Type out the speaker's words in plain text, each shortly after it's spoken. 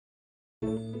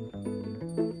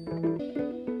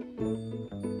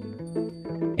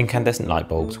Incandescent light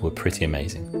bulbs were pretty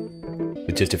amazing.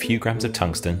 With just a few grams of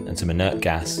tungsten and some inert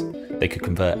gas, they could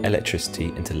convert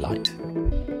electricity into light.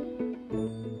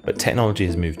 But technology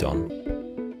has moved on.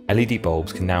 LED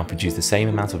bulbs can now produce the same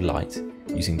amount of light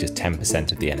using just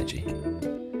 10% of the energy.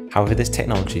 However, this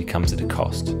technology comes at a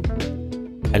cost.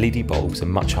 LED bulbs are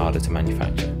much harder to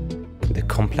manufacture, with a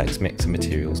complex mix of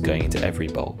materials going into every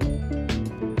bulb.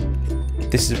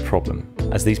 This is a problem,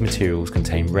 as these materials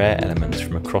contain rare elements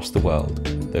from across the world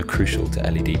that are crucial to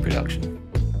LED production.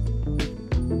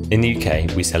 In the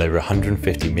UK, we sell over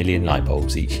 150 million light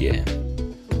bulbs each year.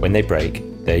 When they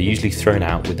break, they are usually thrown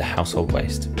out with the household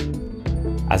waste.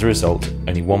 As a result,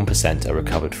 only 1% are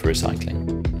recovered for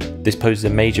recycling. This poses a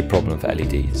major problem for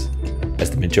LEDs, as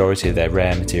the majority of their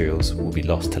rare materials will be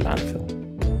lost to landfill.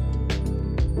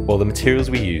 While the materials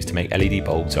we use to make LED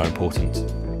bulbs are important,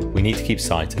 we need to keep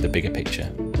sight of the bigger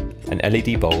picture. An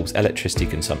LED bulb's electricity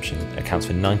consumption accounts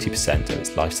for 90% of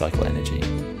its life cycle energy.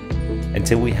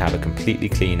 Until we have a completely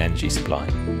clean energy supply,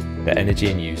 their energy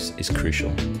in use is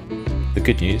crucial. The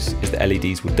good news is that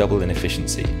LEDs will double in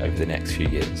efficiency over the next few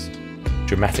years,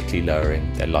 dramatically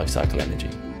lowering their life cycle energy,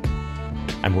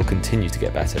 and will continue to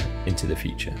get better into the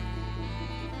future.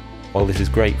 While this is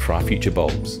great for our future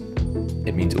bulbs,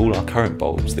 it means all our current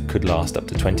bulbs that could last up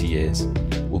to 20 years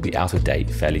will be out of date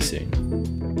fairly soon.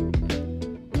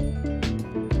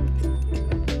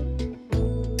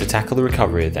 To tackle the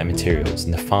recovery of their materials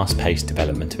and the fast-paced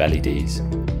development of LEDs,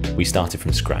 we started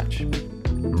from scratch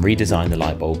and redesigned the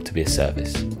light bulb to be a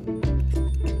service.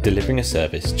 Delivering a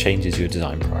service changes your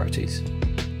design priorities.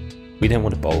 We don't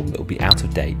want a bulb that will be out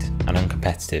of date and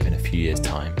uncompetitive in a few years'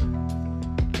 time.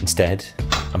 Instead,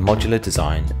 a modular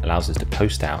design allows us to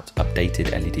post out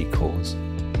updated LED cores.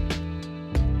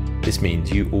 This means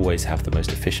you always have the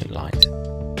most efficient light.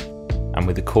 And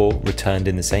with the core returned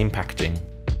in the same packaging,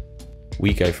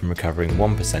 we go from recovering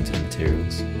 1% of the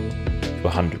materials to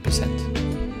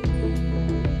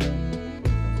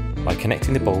 100%. By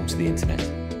connecting the bulb to the internet,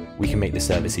 we can make the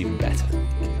service even better.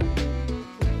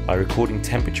 By recording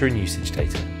temperature and usage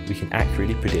data, we can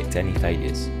accurately predict any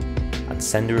failures and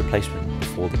send a replacement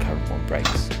before the current one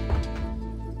breaks.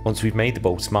 Once we've made the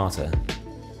bulb smarter,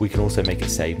 we can also make it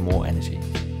save more energy,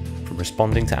 from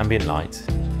responding to ambient light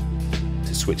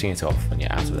to switching it off when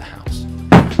you're out of the house.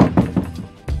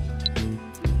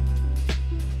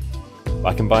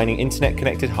 By combining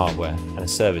internet-connected hardware and a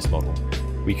service model,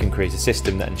 we can create a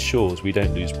system that ensures we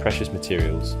don't lose precious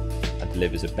materials and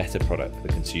delivers a better product for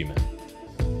the consumer.